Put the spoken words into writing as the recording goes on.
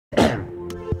Ho,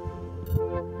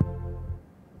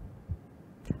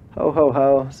 ho,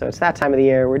 ho. So it's that time of the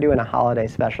year. We're doing a holiday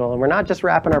special, and we're not just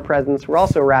wrapping our presents, we're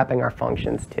also wrapping our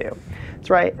functions too. That's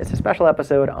right, it's a special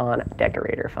episode on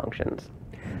decorator functions.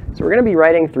 So we're going to be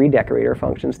writing 3 decorator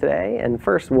functions today. And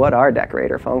first, what are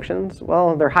decorator functions?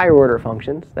 Well, they're higher order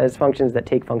functions. That is, functions that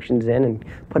take functions in and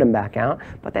put them back out,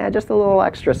 but they add just a little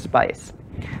extra spice.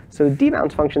 So the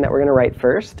debounce function that we're going to write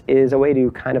first is a way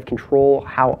to kind of control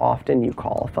how often you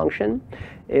call a function.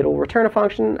 It'll return a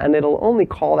function, and it'll only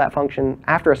call that function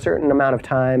after a certain amount of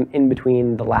time in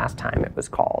between the last time it was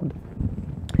called.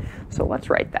 So let's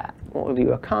write that. We'll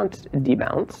do a const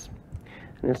debounce.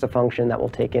 And it's a function that will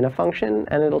take in a function,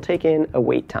 and it'll take in a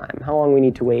wait time, how long we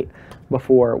need to wait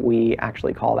before we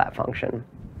actually call that function.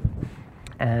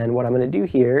 And what I'm going to do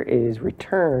here is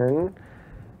return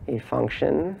a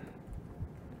function.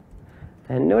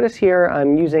 And notice here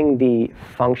I'm using the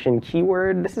function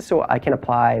keyword. This is so I can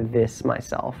apply this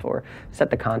myself or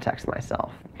set the context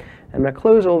myself. I'm going to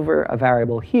close over a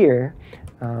variable here,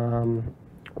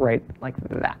 right like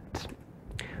that.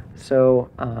 So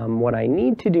what I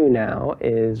need to do now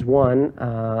is, one,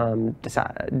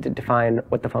 define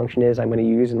what the function is I'm going to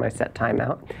use in my set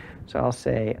timeout. So I'll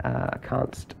say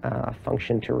const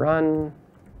function to run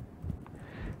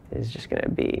is just going to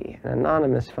be an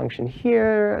anonymous function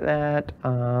here that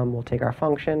will take our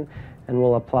function and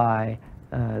we'll apply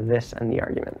this and the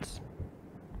arguments.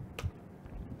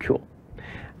 Cool.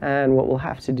 And what we'll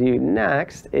have to do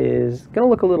next is going to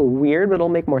look a little weird, but it'll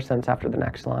make more sense after the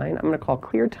next line. I'm going to call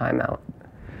clear timeout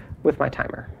with my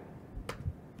timer.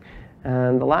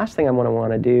 And the last thing I'm going to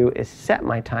want to do is set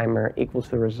my timer equal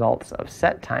to the results of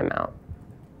set timeout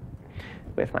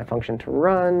with my function to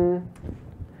run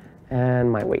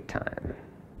and my wait time.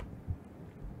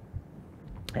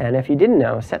 And if you didn't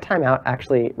know, set timeout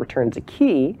actually returns a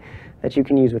key that you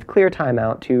can use with clear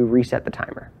timeout to reset the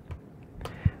timer.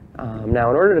 Now,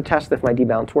 in order to test if my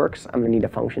debounce works, I'm going to need a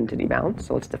function to debounce.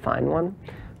 So let's define one.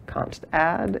 Const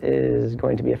add is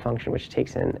going to be a function which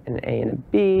takes in an a and a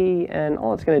b, and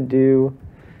all it's going to do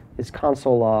is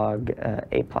console log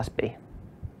a plus b.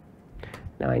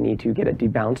 Now I need to get a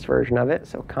debounced version of it,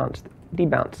 so const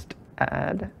debounced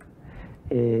add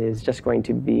is just going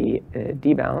to be a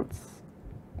debounce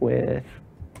with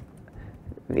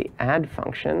the add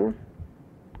function,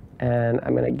 and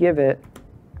I'm going to give it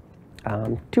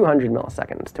 200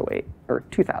 milliseconds to wait, or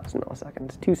 2,000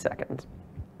 milliseconds, 2 seconds.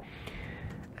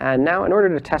 And now in order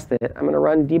to test it, I'm going to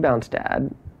run debounced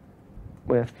add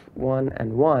with 1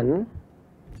 and 1,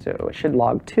 so it should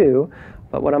log 2.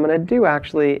 But what I'm going to do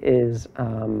actually is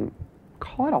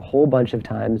call it a whole bunch of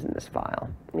times in this file.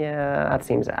 Yeah, that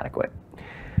seems adequate.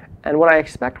 And what I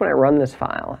expect when I run this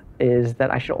file is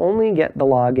that I should only get the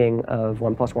logging of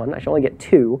 1 plus 1. I should only get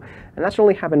 2, and that should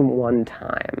only happen 1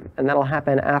 time. And that'll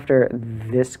happen after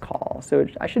this call. So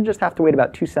I should just have to wait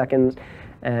about 2 seconds,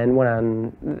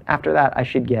 and after that, I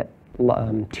should get 2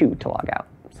 to log out.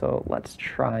 So let's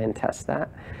try and test that.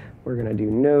 We're going to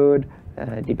do node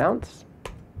debounce.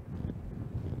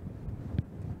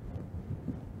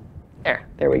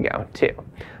 There we go, 2.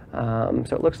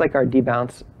 So it looks like our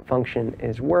debounce function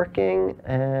is working,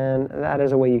 and that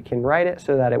is a way you can write it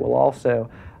so that it will also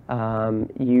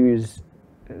use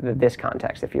this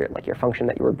context if your function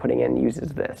that you were putting in uses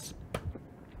this.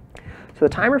 So the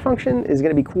timer function is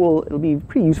going to be cool. It'll be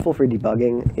pretty useful for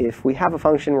debugging. If we have a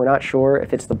function we're not sure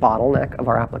if it's the bottleneck of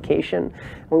our application,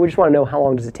 and we just want to know how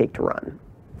long does it take to run.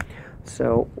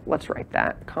 So let's write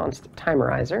that. Const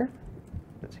timerizer.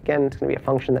 Again, it's going to be a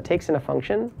function that takes in a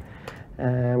function,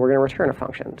 and we're going to return a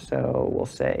function. So we'll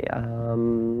say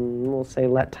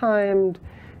let timed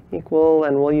equal,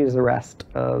 and we'll use the rest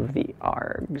of the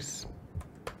args.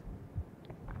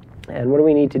 And what do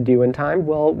we need to do in time?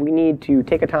 Well, we need to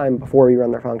take a time before we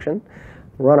run our function,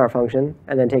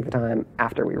 and then take the time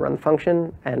after we run the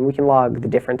function, and we can log the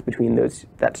difference between those,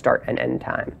 that start and end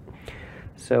time.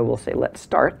 So we'll say let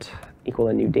start equal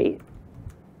a new date.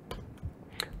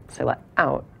 Say let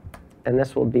out, and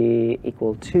this will be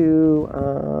equal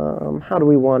to, how do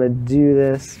we want to do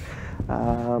this?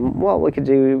 Well, we could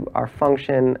do our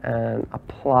function and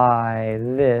apply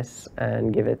this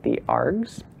and give it the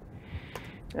args.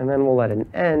 And then we'll let an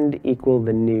end equal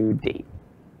the new date.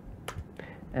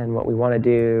 And what we want to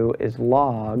do is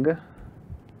log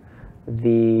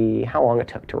how long it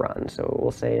took to run. So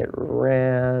we'll say it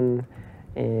ran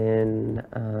in,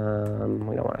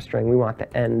 we don't want a string, we want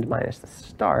the end minus the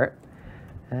start.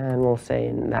 And we'll say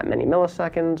in that many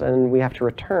milliseconds, and we have to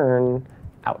return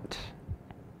out.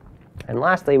 And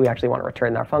lastly, we actually want to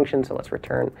return our function, so let's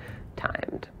return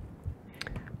timed.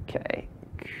 Okay,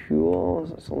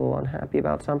 Cool. It's a little unhappy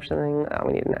about something.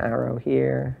 We need an arrow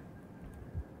here.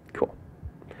 Cool.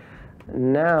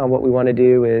 Now what we want to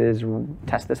do is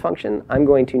test this function. I'm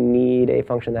going to need a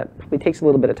function that probably takes a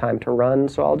little bit of time to run,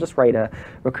 so I'll just write a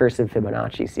recursive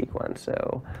Fibonacci sequence.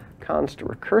 So const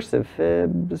recursive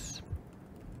fibs.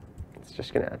 It's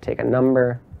just going to take a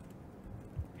number.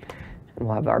 And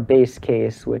we'll have our base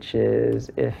case, which is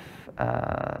if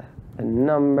the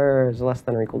number is less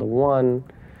than or equal to 1,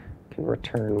 can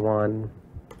return 1.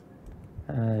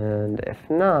 And if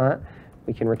not,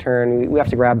 we can return, we have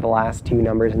to grab the last two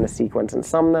numbers in the sequence and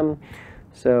sum them.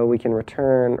 So we can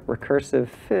return recursive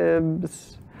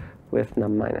fibs with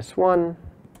num minus 1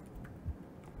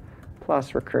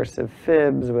 plus recursive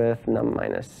fibs with num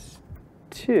minus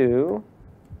 2.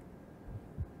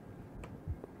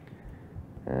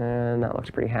 And that looks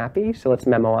pretty happy. So let's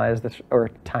memoize this,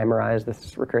 or timerize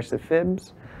this recursive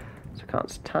fibs. So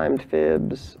const timed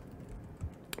fibs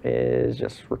is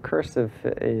just recursive,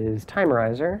 is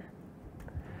timerizer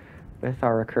with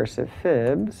our recursive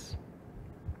fibs.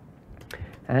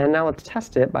 And now let's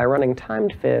test it by running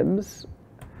timed fibs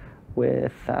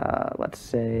with, let's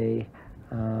say,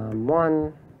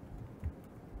 1,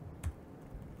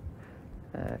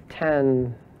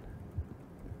 10,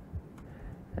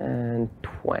 and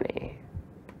 20.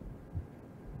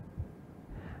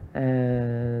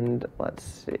 And let's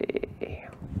see.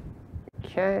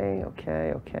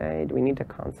 Okay. Do we need to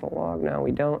console log? No,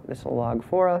 we don't. This will log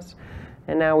for us.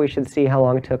 And now we should see how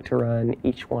long it took to run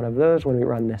each one of those when we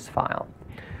run this file.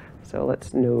 So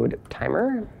let's node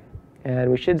timer.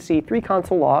 And we should see 3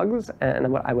 console logs.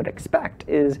 And what I would expect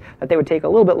is that they would take a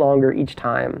little bit longer each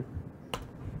time.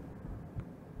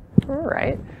 All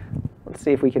right. Let's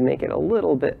see if we can make it a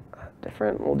little bit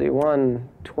different. We'll do 1,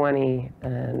 20,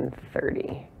 and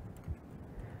 30.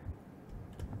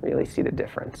 Really see the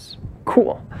difference.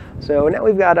 Cool. So now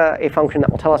we've got a function that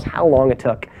will tell us how long it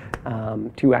took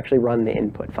to actually run the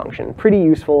input function. Pretty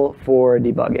useful for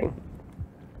debugging.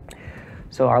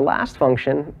 So our last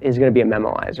function is going to be a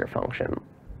memoizer function.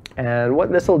 And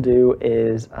what this will do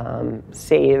is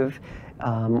save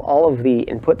all of the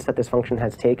inputs that this function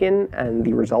has taken and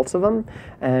the results of them.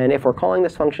 And if we're calling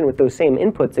this function with those same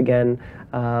inputs again,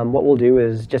 what we'll do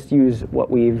is just use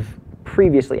what we've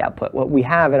previously output, what we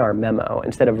have in our memo,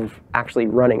 instead of actually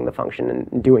running the function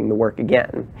and doing the work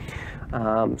again.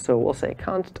 So we'll say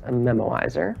const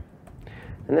memoizer.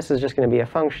 And this is just going to be a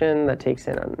function that takes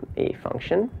in a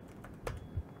function.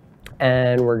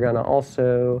 And we're going to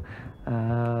also,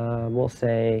 we'll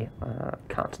say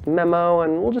const memo,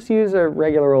 and we'll just use a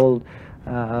regular old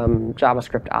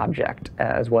JavaScript object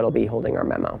as what will be holding our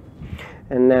memo.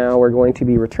 And now we're going to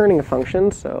be returning a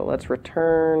function, so let's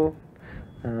return,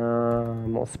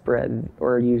 we'll spread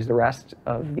or use the rest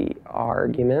of the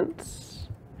arguments.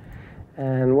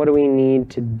 And what do we need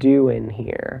to do in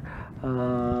here?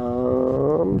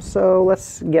 So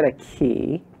let's get a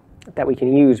key that we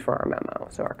can use for our memo.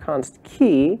 So our const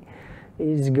key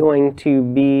is going to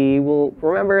be, we'll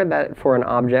remember that for an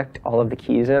object, all of the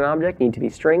keys in an object need to be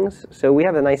strings. So we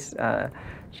have a nice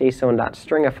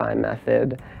json.stringify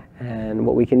method, and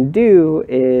what we can do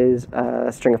is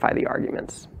stringify the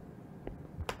arguments.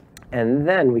 And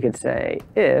then we could say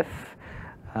if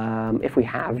we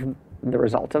have the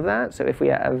result of that, so if we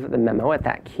have the memo at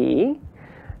that key,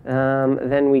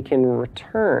 then we can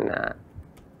return that.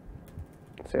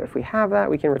 So if we have that,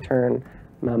 we can return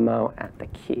memo at the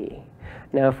key.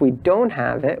 Now, if we don't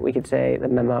have it, we could say the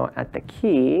memo at the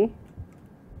key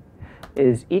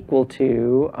is equal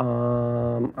to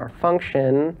our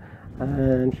function,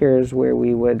 and here's where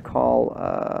we would call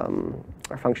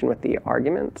our function with the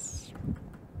arguments.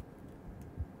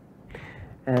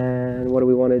 And what do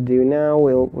we want to do now?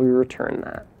 We return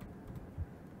that.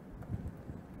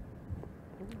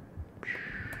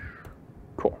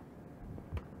 Cool.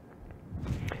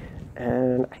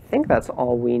 And I think that's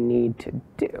all we need to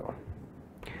do.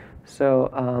 So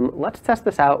let's test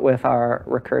this out with our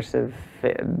recursive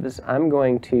fibs. I'm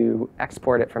going to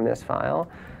export it from this file,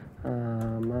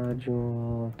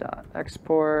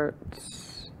 module.export,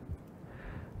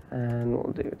 and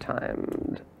we'll do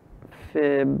timed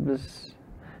fibs.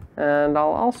 And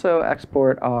I'll also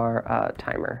export our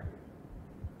timer.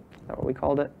 Is that what we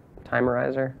called it?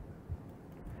 Timerizer.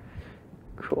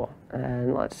 Cool.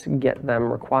 And let's get them,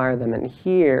 require them in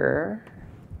here.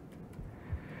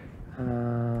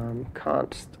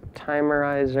 Const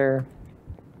timerizer.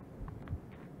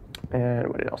 And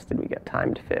what else did we get?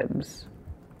 Timed fibs.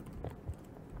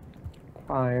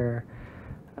 Require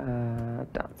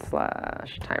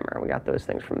 /timer. We got those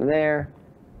things from there.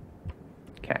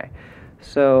 Okay.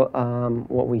 So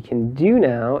what we can do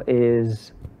now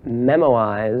is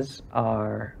memoize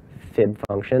our fib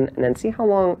function and then see how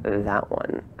long that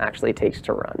one actually takes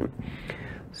to run.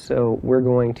 So we're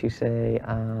going to say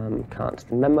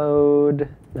const memode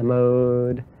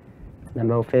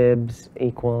memofibs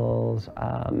equals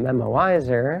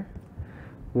memoizer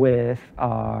with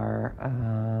our,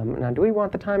 now do we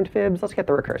want the timed fibs? Let's get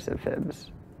the recursive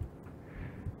fibs.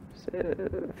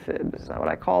 Fibs, is that what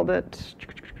I called it?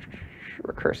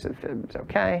 Recursive fibs,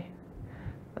 okay.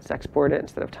 Let's export it.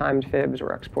 Instead of timed fibs,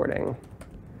 we're exporting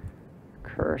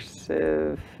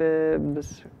recursive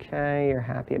fibs. Okay, you're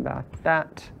happy about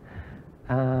that.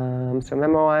 So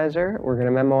memoizer, we're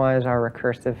going to memoize our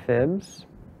recursive fibs.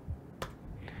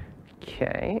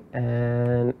 Okay,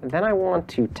 and then I want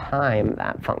to time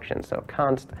that function. So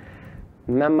const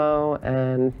memo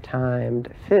and timed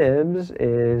fibs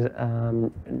is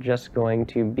just going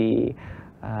to be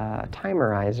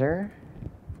timerizer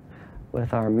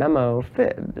with our memo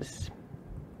fibs.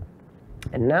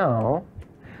 And now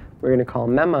we're going to call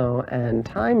memo and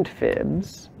timed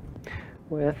fibs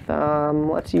with,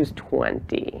 let's use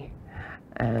 20.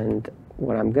 And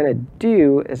what I'm going to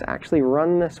do is actually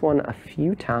run this one a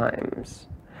few times.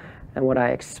 And what I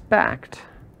expect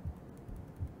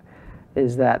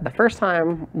is that the first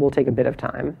time will take a bit of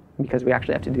time because we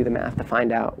actually have to do the math to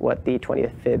find out what the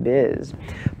 20th fib is.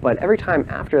 But every time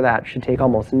after that should take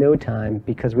almost no time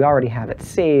because we already have it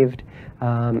saved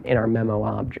in our memo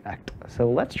object. So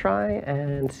let's try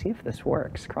and see if this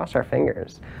works. Cross our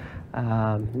fingers.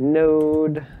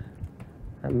 Node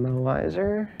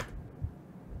memoizer.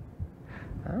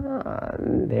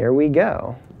 There we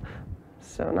go.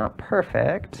 So not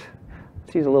perfect.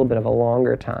 Let's use a little bit of a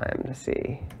longer time to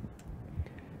see.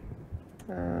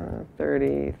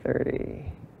 30,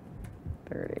 30,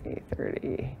 30,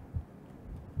 30,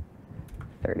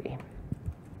 30.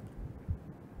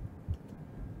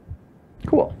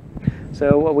 Cool.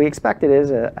 So what we expected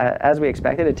is, as we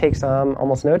expected, it takes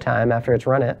almost no time after it's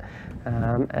run it.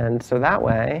 And so that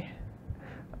way,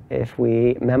 if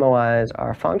we memoize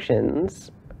our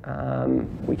functions,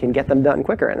 we can get them done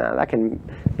quicker. And that can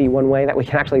be one way that we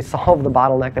can actually solve the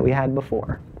bottleneck that we had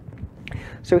before.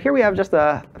 So here we have just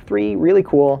 3 really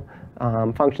cool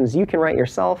functions you can write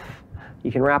yourself.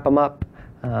 You can wrap them up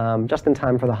just in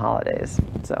time for the holidays.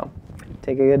 So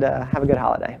have a good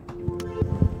holiday.